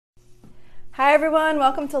Hi everyone,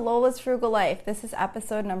 welcome to Lola's Frugal Life. This is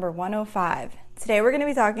episode number 105. Today we're going to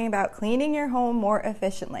be talking about cleaning your home more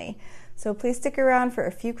efficiently. So please stick around for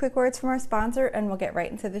a few quick words from our sponsor and we'll get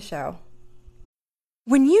right into the show.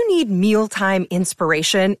 When you need mealtime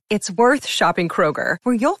inspiration, it's worth shopping Kroger,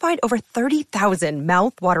 where you'll find over 30,000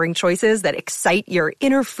 mouth-watering choices that excite your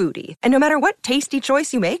inner foodie. And no matter what tasty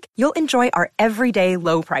choice you make, you'll enjoy our everyday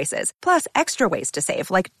low prices, plus extra ways to save,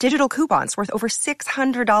 like digital coupons worth over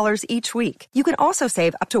 $600 each week. You can also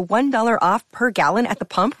save up to $1 off per gallon at the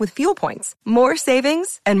pump with fuel points. More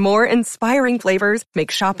savings and more inspiring flavors make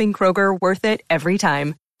shopping Kroger worth it every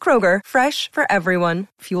time. Kroger, fresh for everyone.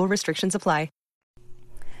 Fuel restrictions apply.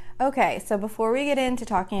 Okay, so before we get into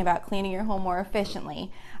talking about cleaning your home more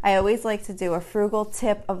efficiently, I always like to do a frugal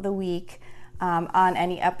tip of the week on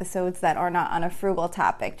any episodes that are not on a frugal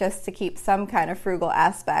topic, just to keep some kind of frugal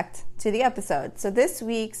aspect to the episode. So this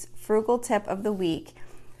week's frugal tip of the week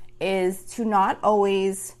is to not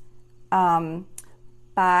always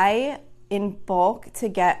buy in bulk to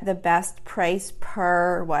get the best price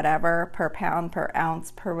per whatever, per pound, per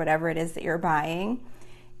ounce, per whatever it is that you're buying,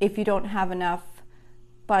 if you don't have enough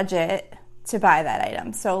budget to buy that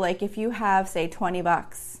item. So like if you have, say,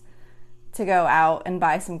 $20 to go out and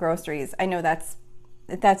buy some groceries, I know this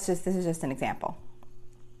is just an example.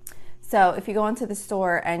 So if you go into the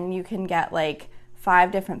store and you can get like 5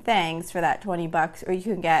 different things for that $20, or you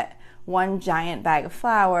can get one giant bag of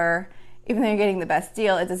flour, even though you're getting the best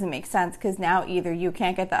deal, it doesn't make sense, because now either you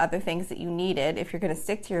can't get the other things that you needed if you're going to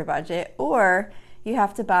stick to your budget, or you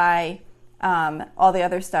have to buy all the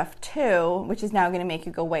other stuff too, which is now going to make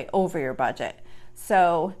you go way over your budget.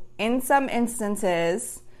 So in some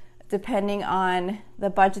instances, depending on the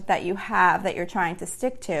budget that you have that you're trying to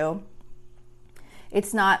stick to,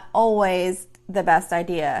 it's not always the best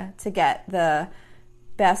idea to get the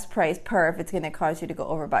best price per if it's going to cause you to go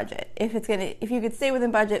over budget. If you could stay within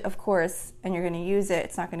budget, of course, and you're going to use it,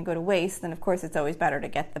 it's not going to go to waste, then of course it's always better to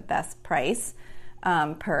get the best price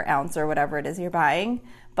per ounce or whatever it is you're buying.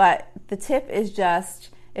 But the tip is just,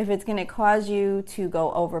 if it's going to cause you to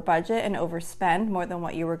go over budget and overspend more than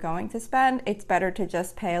what you were going to spend, it's better to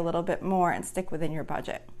just pay a little bit more and stick within your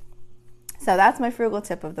budget. So that's my frugal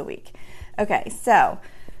tip of the week. Okay, so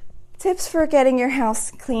tips for getting your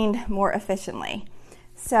house cleaned more efficiently.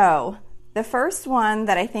 So the first one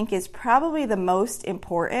that I think is probably the most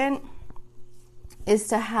important is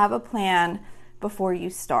to have a plan before you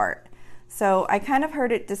start. So I kind of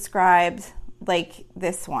heard it described like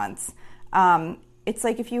this once. It's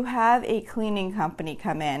like if you have a cleaning company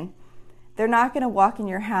come in, they're not going to walk in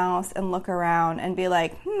your house and look around and be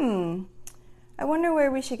like, I wonder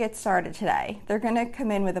where we should get started today. They're going to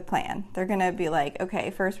come in with a plan. They're going to be like,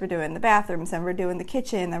 okay, first we're doing the bathrooms, then we're doing the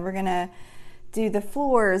kitchen, then we're going to do the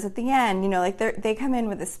floors at the end. You know, like they come in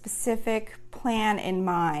with a specific plan in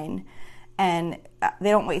mind, and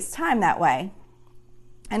they don't waste time that way.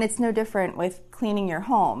 And it's no different with cleaning your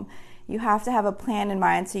home. You have to have a plan in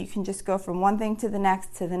mind so you can just go from one thing to the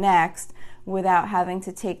next without having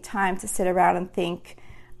to take time to sit around and think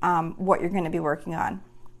what you're going to be working on.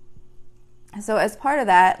 So as part of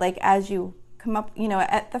that, like as you come up,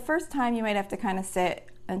 at the first time you might have to kind of sit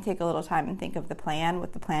and take a little time and think of the plan,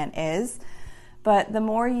 what the plan is. But the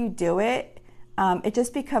more you do it, it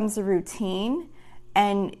just becomes a routine,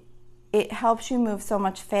 and it helps you move so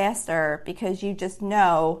much faster because you just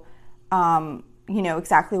know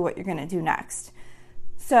exactly what you're going to do next.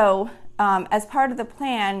 So as part of the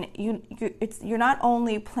plan, you're not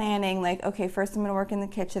only planning like, okay, first I'm going to work in the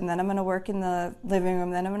kitchen, then I'm going to work in the living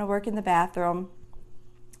room, then I'm going to work in the bathroom.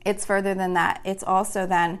 It's further than that. It's also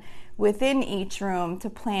then within each room to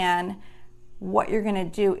plan what you're going to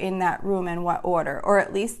do in that room in what order, or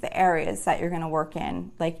at least the areas that you're going to work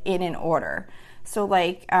in, like in an order. So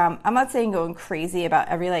like, I'm not saying going crazy about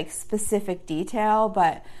every like specific detail,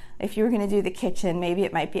 but if you were going to do the kitchen, maybe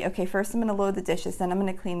it might be, okay, first I'm going to load the dishes, then I'm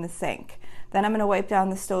going to clean the sink, then I'm going to wipe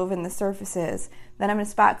down the stove and the surfaces, then I'm going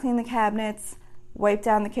to spot clean the cabinets, wipe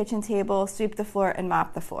down the kitchen table, sweep the floor, and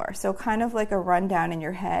mop the floor. So kind of like a rundown in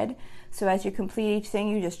your head. So as you complete each thing,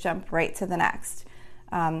 you just jump right to the next.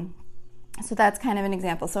 So that's kind of an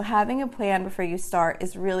example. So having a plan before you start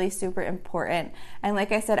is really super important. And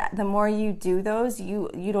like I said, the more you do those, you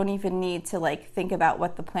don't even need to like think about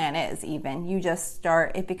what the plan is even. You just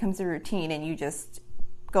start, it becomes a routine, and you just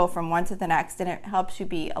go from one to the next, and it helps you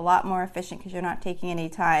be a lot more efficient because you're not taking any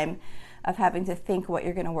time of having to think what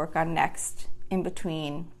you're going to work on next in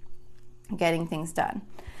between getting things done.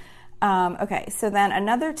 Okay, so then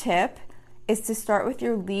another tip is to start with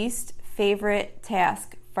your least favorite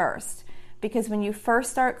task first. Because when you first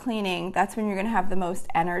start cleaning, that's when you're going to have the most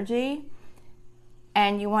energy.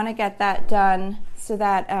 And you want to get that done so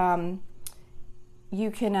that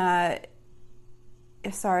you can,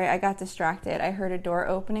 sorry, I got distracted. I heard a door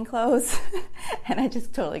open and close and I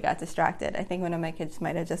just totally got distracted. I think one of my kids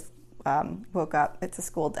might have just woke up. It's a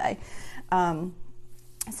school day.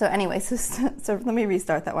 So anyway, so let me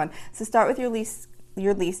restart that one. So start with your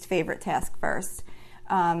least favorite task first.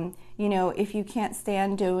 If you can't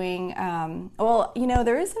stand doing,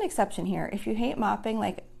 there is an exception here. If you hate mopping,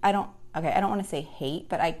 I don't want to say hate,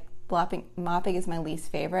 but mopping is my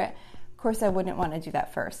least favorite. Of course, I wouldn't want to do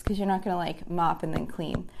that first because you're not going to mop and then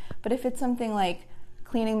clean. But if it's something like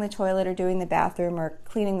cleaning the toilet or doing the bathroom or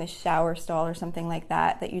cleaning the shower stall or something like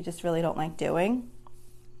that you just really don't like doing,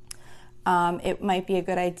 it might be a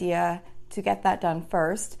good idea to get that done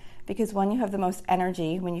first, because one, you have the most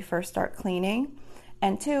energy when you first start cleaning,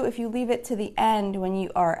 and two, if you leave it to the end when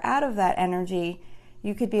you are out of that energy,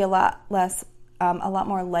 you could be a lot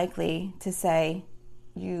more likely to say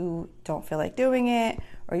you don't feel like doing it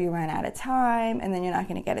or you ran out of time, and then you're not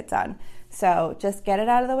going to get it done. So just get it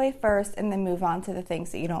out of the way first and then move on to the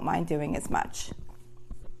things that you don't mind doing as much.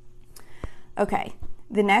 Okay,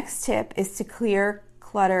 the next tip is to clear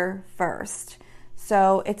clutter first.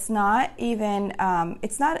 So it's not even,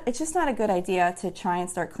 it's just not a good idea to try and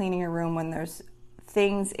start cleaning your room when there's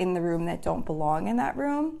things in the room that don't belong in that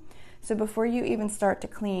room. So before you even start to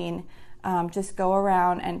clean, just go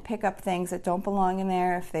around and pick up things that don't belong in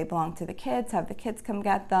there. If they belong to the kids, have the kids come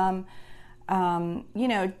get them.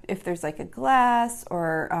 If there's a glass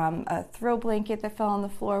or a throw blanket that fell on the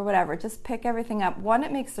floor, whatever, just pick everything up. One,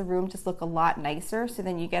 it makes the room just look a lot nicer, so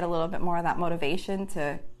then you get a little bit more of that motivation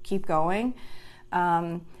to keep going.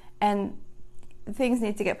 And things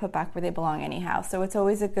need to get put back where they belong anyhow. So it's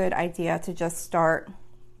always a good idea to just start,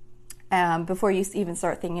 before you even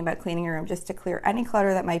start thinking about cleaning your room, just to clear any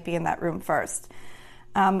clutter that might be in that room first.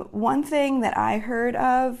 One thing that I heard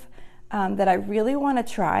of that I really want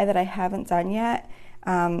to try that I haven't done yet,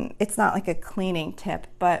 it's not like a cleaning tip,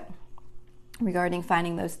 but regarding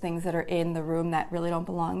finding those things that are in the room that really don't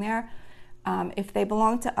belong there. If they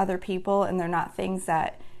belong to other people and they're not things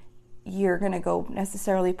that you're going to go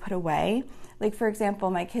necessarily put away. Like, for example,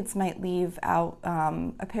 my kids might leave out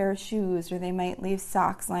a pair of shoes, or they might leave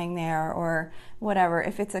socks lying there, or whatever.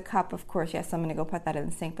 If it's a cup, of course, yes, I'm going to go put that in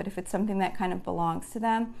the sink. But if it's something that kind of belongs to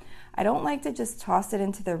them, I don't like to just toss it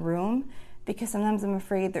into the room, because sometimes I'm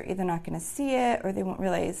afraid they're either not going to see it or they won't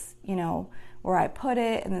realize, where I put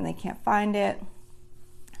it, and then they can't find it.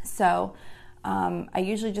 So I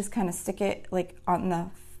usually just kind of stick it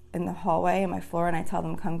in the hallway on my floor, and I tell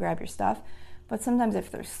them, come grab your stuff. But sometimes if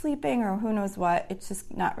they're sleeping or who knows what, it's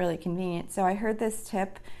just not really convenient. So I heard this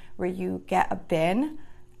tip where you get a bin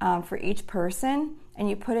for each person, and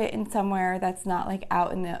you put it in somewhere that's not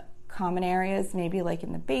out in the common areas, maybe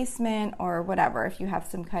in the basement or whatever, if you have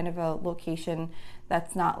some kind of a location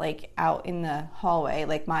that's not out in the hallway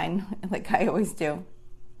like mine, like I always do.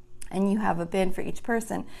 And you have a bin for each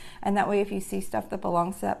person, and that way if you see stuff that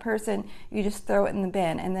belongs to that person, you just throw it in the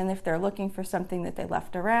bin. And then if they're looking for something that they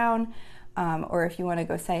left around, or if you want to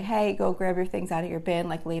go say, hey, go grab your things out of your bin,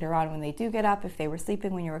 later on when they do get up, if they were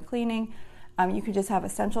sleeping when you were cleaning, you could just have a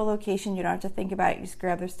central location. You don't have to think about it. You just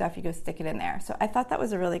grab their stuff, you go stick it in there. So I thought that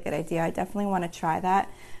was a really good idea. I definitely want to try that,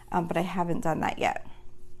 but I haven't done that yet.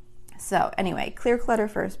 So anyway, clear clutter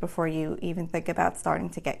first before you even think about starting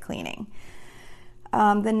to get cleaning.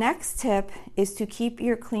 The next tip is to keep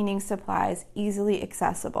your cleaning supplies easily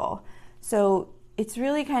accessible. So it's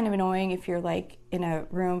really kind of annoying if you're in a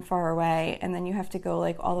room far away, and then you have to go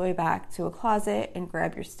all the way back to a closet and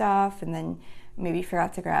grab your stuff, and then maybe you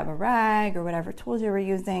forgot to grab a rag or whatever tools you were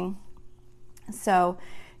using. So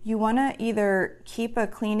you want to either keep a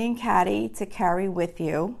cleaning caddy to carry with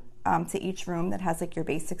you to each room that has like your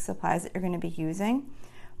basic supplies that you're going to be using.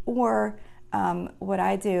 Or what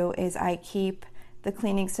I do is I keep the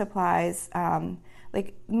cleaning supplies,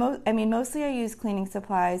 mostly I use cleaning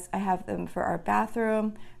supplies. I have them for our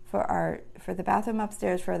bathroom, for the bathroom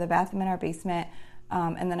upstairs, for the bathroom in our basement,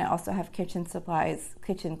 and then I also have kitchen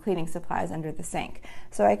cleaning supplies under the sink.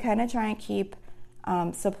 So I kind of try and keep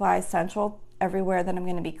supplies central everywhere that I'm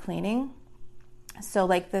going to be cleaning. So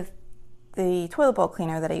like the toilet bowl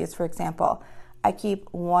cleaner that I use, for example, I keep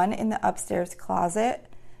one in the upstairs closet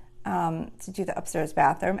to do the upstairs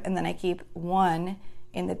bathroom, and then I keep one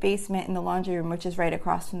in the basement in the laundry room, which is right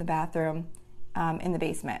across from the bathroom in the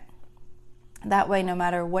basement. That way, no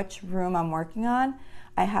matter which room I'm working on,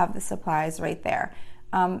 I have the supplies right there.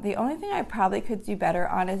 The only thing I probably could do better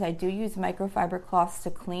on is I do use microfiber cloths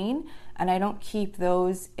to clean, and I don't keep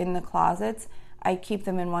those in the closets. I keep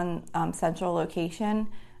them in one central location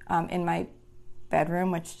in my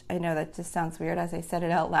bedroom, which I know that just sounds weird as I said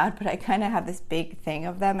it out loud, but I kind of have this big thing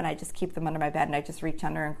of them, and I just keep them under my bed, and I just reach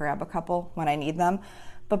under and grab a couple when I need them.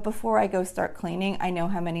 But before I go start cleaning, I know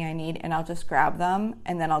how many I need, and I'll just grab them,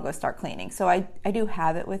 and then I'll go start cleaning. So I do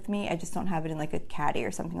have it with me. I just don't have it in like a caddy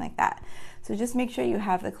or something like that. So just make sure you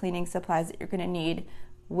have the cleaning supplies that you're going to need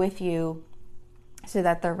with you so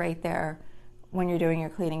that they're right there when you're doing your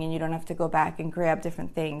cleaning, and you don't have to go back and grab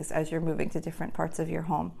different things as you're moving to different parts of your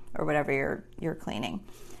home or whatever you're cleaning.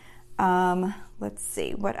 Let's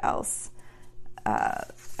see, what else?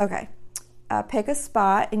 Pick a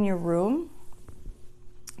spot in your room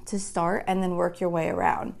to start and then work your way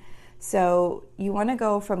around. So you want to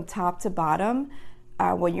go from top to bottom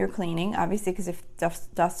when you're cleaning, obviously, because if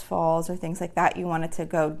dust falls or things like that, you want it to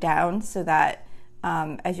go down so that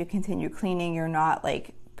as you continue cleaning, you're not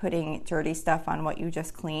like putting dirty stuff on what you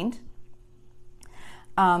just cleaned.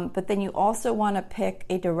 But then you also want to pick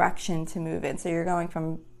a direction to move in. So you're going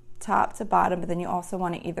from top to bottom, but then you also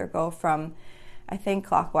want to either go from, I think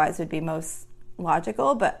clockwise would be most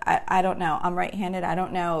logical, but I don't know. I'm right-handed. I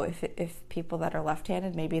don't know if people that are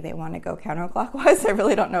left-handed, maybe they want to go counterclockwise. I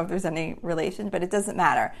really don't know if there's any relation, but it doesn't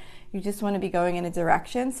matter. You just want to be going in a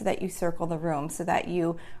direction so that you circle the room, so that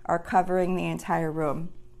you are covering the entire room.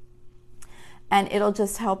 And it'll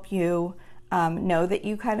just help you know that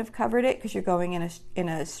you kind of covered it, because you're going in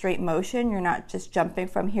a straight motion. You're not just jumping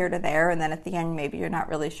from here to there, and then at the end maybe you're not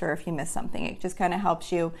really sure if you missed something. It just kind of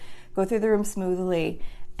helps you go through the room smoothly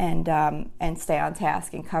and stay on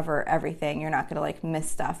task and cover everything. You're not going to like miss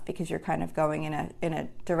stuff because you're kind of going in a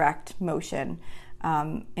direct motion,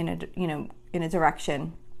 in a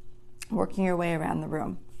direction, working your way around the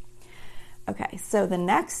room. Okay, so the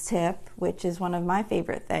next tip, which is one of my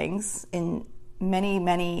favorite things in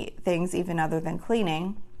many things even other than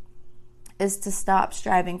cleaning, is to stop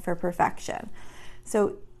striving for perfection.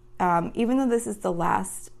 So even though this is the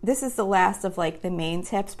last of like the main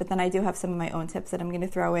tips, but then I do have some of my own tips that I'm going to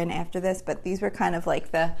throw in after this, but these were kind of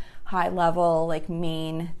like the high level, like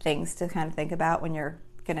main things to kind of think about when you're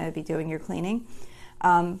going to be doing your cleaning.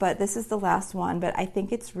 But this is the last one, but I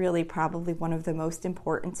think it's really probably one of the most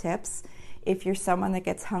important tips if you're someone that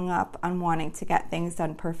gets hung up on wanting to get things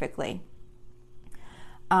done perfectly.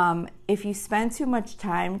 If you spend too much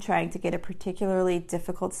time trying to get a particularly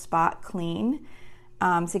difficult spot clean,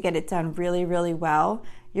 to get it done really, really well,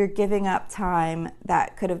 you're giving up time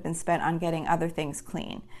that could have been spent on getting other things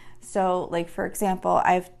clean. So, like, for example,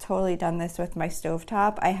 I've totally done this with my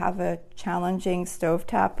stovetop. I have a challenging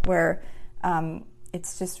stovetop where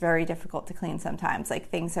it's just very difficult to clean sometimes. Like,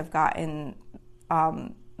 things have gotten,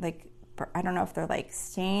 I don't know if they're like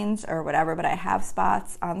stains or whatever, but I have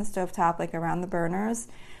spots on the stovetop, like around the burners,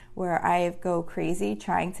 where I go crazy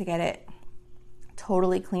trying to get it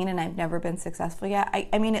totally clean, and I've never been successful yet.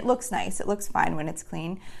 I mean, it looks nice. It looks fine when it's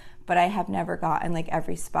clean, but I have never gotten like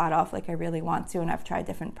every spot off like I really want to, and I've tried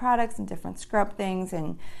different products and different scrub things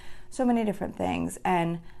and so many different things.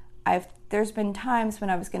 And there's been times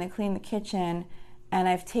when I was going to clean the kitchen and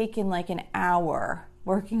I've taken like an hour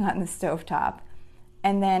working on the stovetop,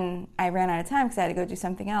 and then I ran out of time because I had to go do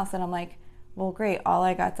something else, and I'm like, well, great, all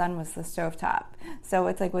I got done was the stovetop. So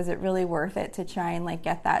it's like, was it really worth it to try and like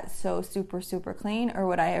get that so super, super clean? Or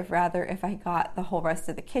would I have rather if I got the whole rest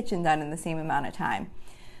of the kitchen done in the same amount of time?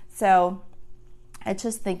 So it's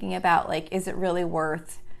just thinking about like, is it really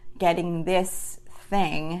worth getting this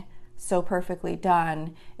thing so perfectly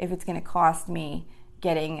done if it's going to cost me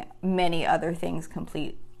getting many other things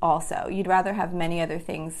complete also? You'd rather have many other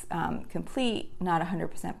things complete, not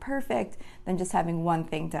 100% perfect, than just having one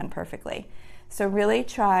thing done perfectly. So really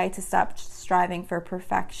try to stop striving for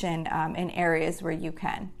perfection in areas where you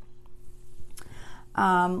can.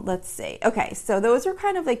 Let's see. Okay, so those are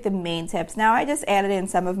kind of like the main tips. Now I just added in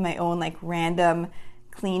some of my own like random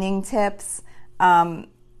cleaning tips.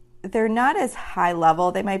 They're not as high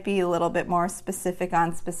level. They might be a little bit more specific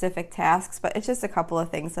on specific tasks, but it's just a couple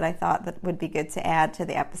of things that I thought that would be good to add to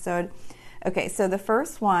the episode. Okay, so the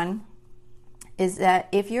first one is that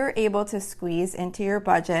if you're able to squeeze into your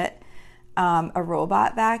budget a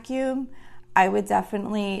robot vacuum, I would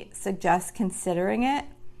definitely suggest considering it.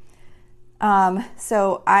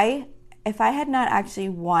 If I had not actually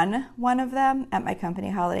won one of them at my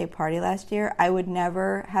company holiday party last year, I would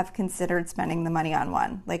never have considered spending the money on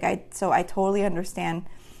one. So I totally understand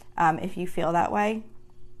if you feel that way.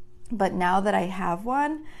 But now that I have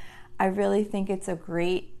one, I really think it's a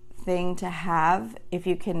great thing to have if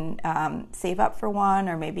you can save up for one,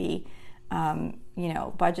 or maybe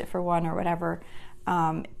budget for one or whatever.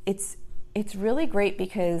 It's really great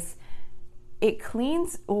because it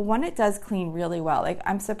cleans, well, one, it does clean really well. Like,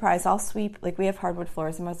 I'm surprised. I'll sweep, like, we have hardwood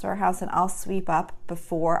floors in most of our house, and I'll sweep up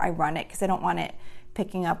before I run it because I don't want it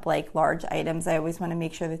picking up like large items. I always want to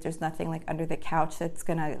make sure that there's nothing like under the couch that's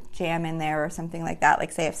gonna jam in there or something like that.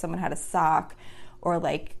 Like, say if someone had a sock, or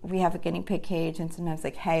like we have a guinea pig cage and sometimes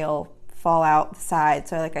like hay will fall out the side,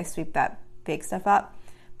 so I sweep that big stuff up.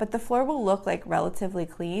 But the floor will look like relatively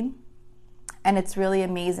clean, and it's really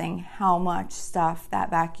amazing how much stuff that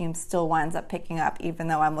vacuum still winds up picking up, even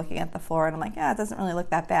though I'm looking at the floor and I'm like, yeah, it doesn't really look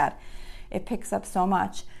that bad. It picks up so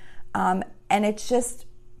much, and it's just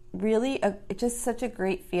really it's just such a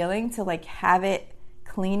great feeling to like have it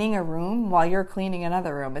cleaning a room while you're cleaning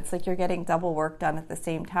another room. It's like you're getting double work done at the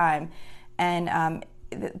same time. And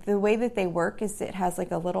the way that they work is it has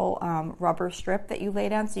like a little rubber strip that you lay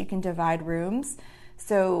down so you can divide rooms.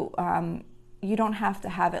 So you don't have to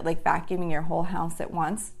have it like vacuuming your whole house at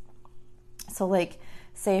once. So like,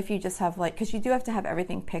 say if you just have like, because you do have to have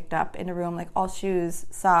everything picked up in a room, like all shoes,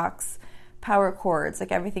 socks, power cords,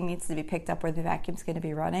 like everything needs to be picked up where the vacuum's going to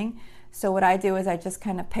be running. So what I do is I just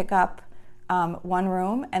kind of pick up one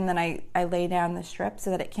room, and then I lay down the strip so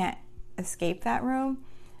that it can't escape that room,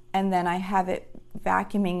 and then I have it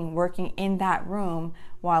vacuuming, working in that room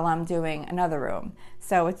while I'm doing another room.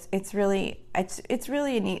 So it's really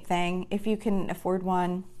a neat thing. If you can afford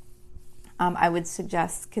one, I would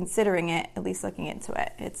suggest considering it, at least looking into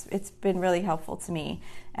it. It's been really helpful to me.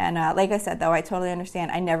 And like I said, though, I totally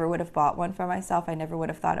understand. I never would have bought one for myself. I never would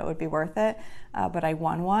have thought it would be worth it. But I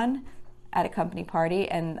won one at a company party,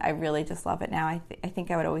 and I really just love it now. I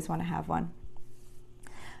think I would always want to have one.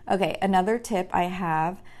 Okay, another tip I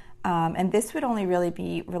have, and this would only really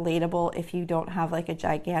be relatable if you don't have like a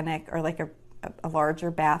gigantic or like a larger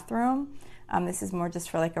bathroom. This is more just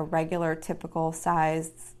for like a regular, typical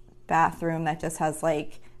sized bathroom that just has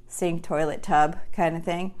like sink, toilet, tub kind of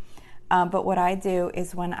thing. But what I do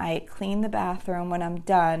is when I clean the bathroom, when I'm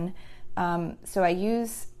done, so I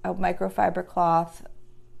use a microfiber cloth,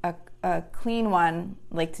 a clean one,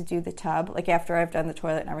 like to do the tub, like after I've done the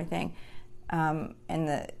toilet and everything.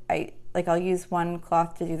 I'll use one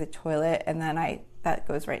cloth to do the toilet, and then that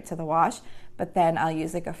goes right to the wash. But then I'll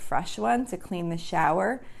use like a fresh one to clean the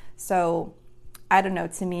shower. So I don't know,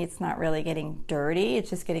 to me it's not really getting dirty, it's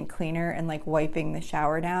just getting cleaner and like wiping the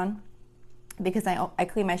shower down, because I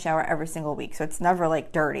clean my shower every single week, so it's never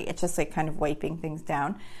like dirty, it's just like kind of wiping things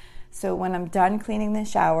down. So when I'm done cleaning the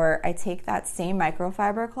shower, I take that same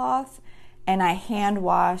microfiber cloth and I hand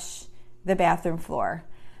wash the bathroom floor.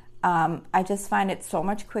 I just find it so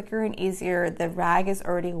much quicker and easier. The rag is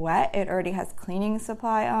already wet, it already has cleaning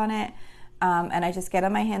supply on it. And I just get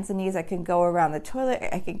on my hands and knees. I can go around the toilet,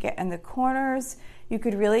 I can get in the corners. You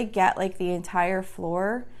could really get like the entire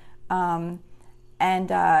floor.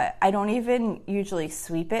 And I don't even usually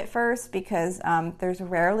sweep it first, because there's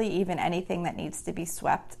rarely even anything that needs to be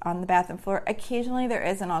swept on the bathroom floor. Occasionally there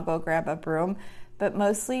is, and I'll go grab a broom. But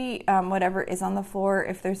mostly whatever is on the floor,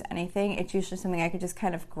 if there's anything, it's usually something I could just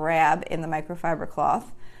kind of grab in the microfiber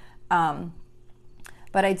cloth.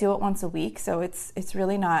 But I do it once a week, so it's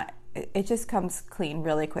really not, it just comes clean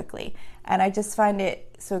really quickly. And I just find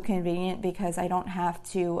it so convenient because I don't have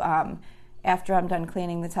to, after I'm done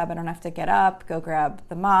cleaning the tub, I don't have to get up, go grab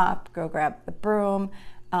the mop, go grab the broom,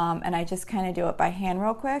 and I just kind of do it by hand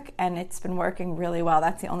real quick, and it's been working really well.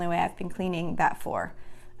 That's the only way I've been cleaning that floor.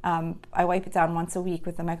 I wipe it down once a week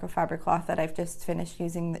with the microfiber cloth that I've just finished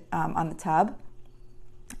using on the tub,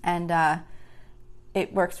 and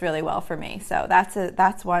it works really well for me. So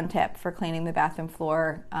that's one tip for cleaning the bathroom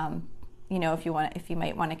floor. If you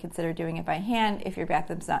might want to consider doing it by hand if your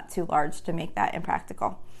bathroom's not too large to make that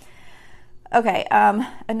impractical. Okay,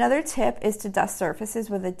 another tip is to dust surfaces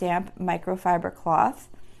with a damp microfiber cloth.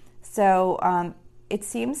 So it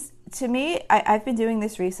seems to me, I've been doing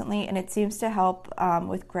this recently, and it seems to help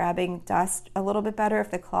with grabbing dust a little bit better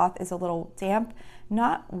if the cloth is a little damp,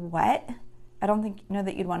 not wet. I don't think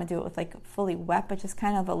that you'd want to do it with like fully wet, but just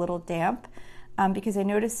kind of a little damp, because I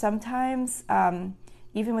notice sometimes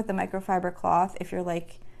even with the microfiber cloth, if you're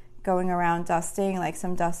like going around dusting, like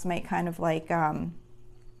some dust might kind of like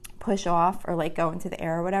push off or like go into the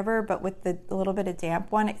air or whatever, but with the little bit of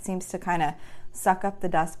damp one, it seems to kind of suck up the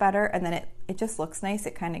dust better, and then it just looks nice.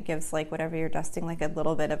 It kind of gives like whatever you're dusting like a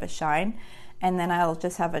little bit of a shine. And then I'll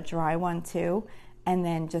just have a dry one too, and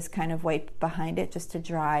then just kind of wipe behind it just to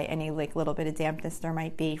dry any like little bit of dampness there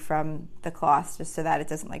might be from the cloth, just so that it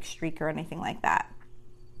doesn't like streak or anything like that.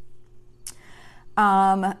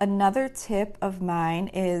 Another tip of mine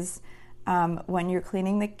is when you're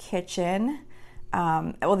cleaning the kitchen,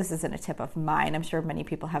 Well, this isn't a tip of mine. I'm sure many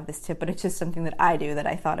people have this tip, but it's just something that I do that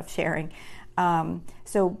I thought of sharing.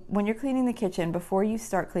 So when you're cleaning the kitchen, before you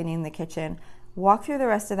start cleaning the kitchen, walk through the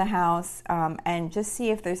rest of the house and just see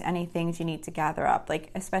if there's any things you need to gather up.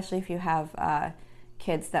 Like, especially if you have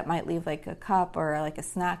kids that might leave like a cup or like a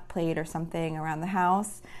snack plate or something around the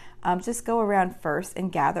house. Just go around first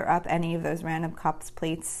and gather up any of those random cups,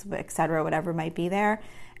 plates, etc., whatever might be there.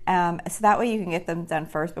 So that way you can get them done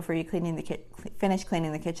first before you finish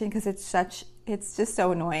cleaning the kitchen, because it's just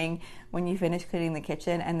so annoying when you finish cleaning the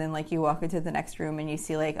kitchen and then like you walk into the next room and you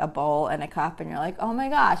see like a bowl and a cup and you're like, oh my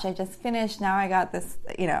gosh, I just finished, now I got this.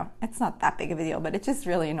 It's not that big of a deal, but it's just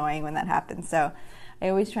really annoying when that happens. So I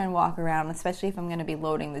always try and walk around, especially if I'm going to be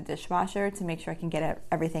loading the dishwasher, to make sure I can get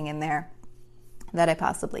everything in there that I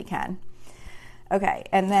possibly can. Okay,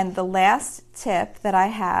 and then the last tip that I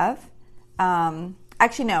have,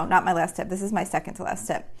 actually, no, not my last tip. This is my second to last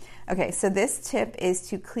tip. Okay, so this tip is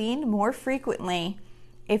to clean more frequently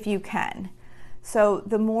if you can. So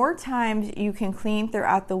the more times you can clean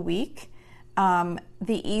throughout the week, the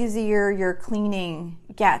easier your cleaning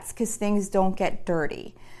gets, because things don't get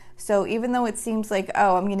dirty. So even though it seems like,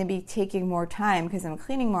 oh, I'm going to be taking more time because I'm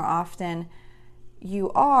cleaning more often,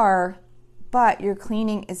 you are, but your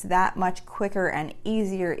cleaning is that much quicker and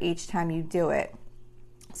easier each time you do it.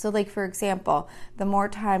 So like, for example, the more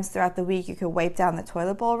times throughout the week you could wipe down the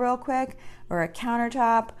toilet bowl real quick, or a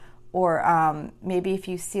countertop, or maybe if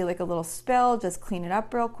you see like a little spill, just clean it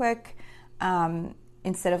up real quick.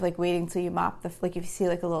 Instead of like waiting till you mop like if you see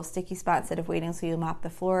like a little sticky spot, instead of waiting until you mop the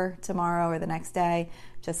floor tomorrow or the next day,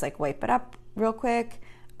 just like wipe it up real quick.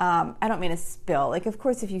 I don't mean a spill. Like, of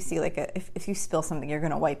course, if you see like if you spill something, you're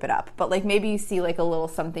gonna wipe it up. But like maybe you see like a little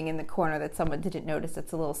something in the corner that someone didn't notice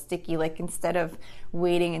that's a little sticky. Like, instead of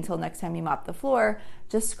waiting until next time you mop the floor,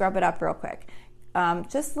 just scrub it up real quick.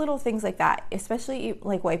 Just little things like that, especially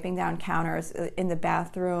like wiping down counters in the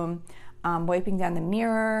bathroom, wiping down the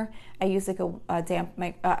mirror. I use like a damp,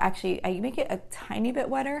 actually I make it a tiny bit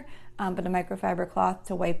wetter, but a microfiber cloth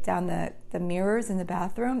to wipe down the mirrors in the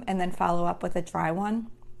bathroom, and then follow up with a dry one.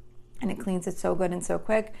 And it cleans it so good and so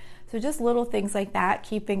quick. So just little things like that,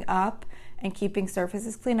 keeping up and keeping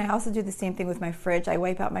surfaces clean. I also do the same thing with my fridge. I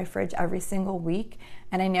wipe out my fridge every single week,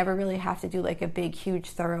 and I never really have to do like a big, huge,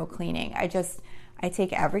 thorough cleaning. I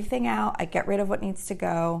take everything out. I get rid of what needs to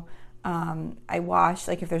go. I wash,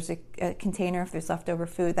 like if there's a container, if there's leftover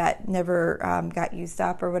food that never got used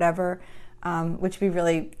up or whatever, which we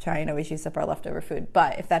really try and always use up our leftover food.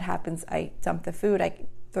 But if that happens, I dump the food. I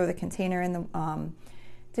throw the container in the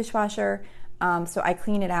dishwasher. So I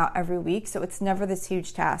clean it out every week. So it's never this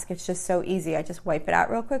huge task. It's just so easy. I just wipe it out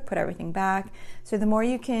real quick, put everything back. So the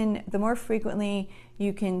more frequently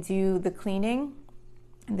you can do the cleaning,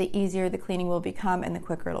 the easier the cleaning will become and the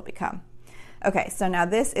quicker it'll become. Okay, so now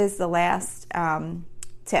this is the last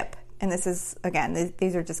tip. And this is, again,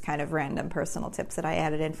 these are just kind of random personal tips that I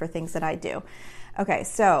added in for things that I do. Okay,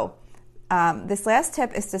 so this last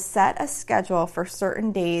tip is to set a schedule for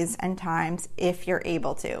certain days and times if you're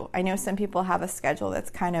able to. I know some people have a schedule that's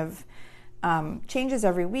kind of changes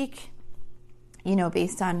every week,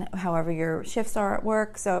 based on however your shifts are at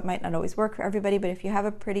work. So it might not always work for everybody, but if you have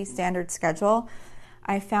a pretty standard schedule,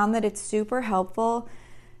 I found that it's super helpful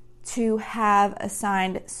to have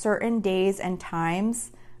assigned certain days and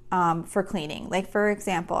times for cleaning. Like, for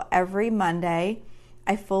example, every Monday,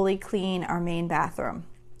 I fully clean our main bathroom.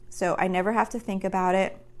 So I never have to think about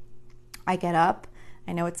it. I get up,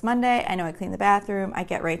 I know it's Monday, I know I clean the bathroom, I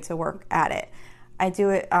get right to work at it. I do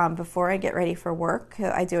it before I get ready for work.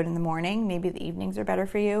 I do it in the morning. Maybe the evenings are better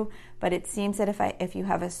for you, but it seems that if you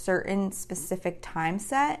have a certain specific time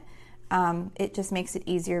set, it just makes it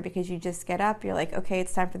easier, because you just get up, you're like, okay,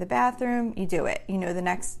 it's time for the bathroom, you do it.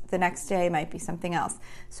 The next day might be something else.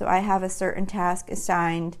 So I have a certain task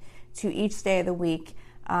assigned to each day of the week.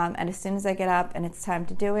 And as soon as I get up and it's time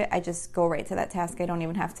to do it, I just go right to that task. I don't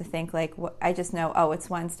even have to think I just know, oh, it's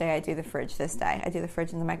Wednesday, I do the fridge this day. I do the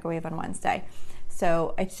fridge and the microwave on Wednesday.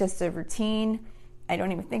 So it's just a routine. I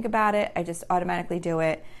don't even think about it. I just automatically do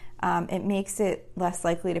it. It makes it less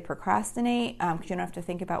likely to procrastinate, because you don't have to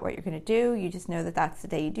think about what you're going to do. You just know that that's the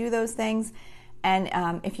day you do those things. And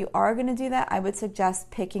if you are going to do that, I would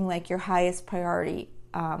suggest picking like your highest priority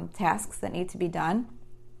tasks that need to be done.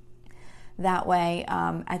 That way,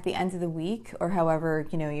 at the end of the week, or however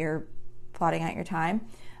you're plotting out your time,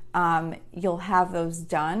 you'll have those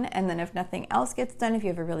done. And then if nothing else gets done, if you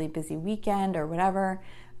have a really busy weekend or whatever,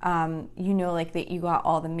 like that you got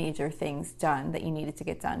all the major things done that you needed to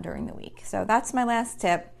get done during the week. So that's my last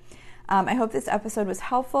tip. I hope this episode was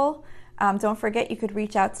helpful. Don't forget, you could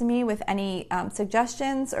reach out to me with any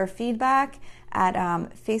suggestions or feedback at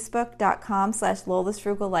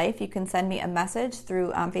facebook.com/Lola'sFrugalLife. You can send me a message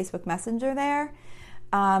through Facebook Messenger there.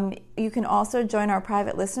 You can also join our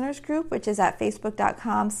private listeners group, which is at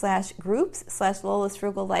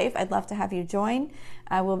facebook.com/groups/Lola'sFrugalLife. I'd love to have you join.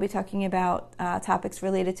 We'll be talking about topics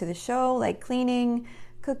related to the show, like cleaning,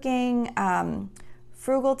 cooking,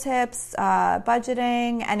 frugal tips,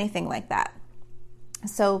 budgeting, anything like that.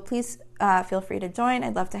 So please feel free to join.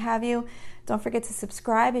 I'd love to have you. Don't forget to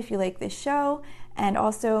subscribe if you like this show. And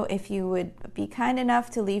also, if you would be kind enough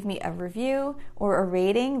to leave me a review or a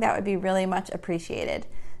rating, that would be really much appreciated.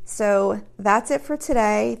 So that's it for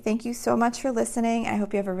today. Thank you so much for listening. I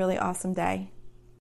hope you have a really awesome day.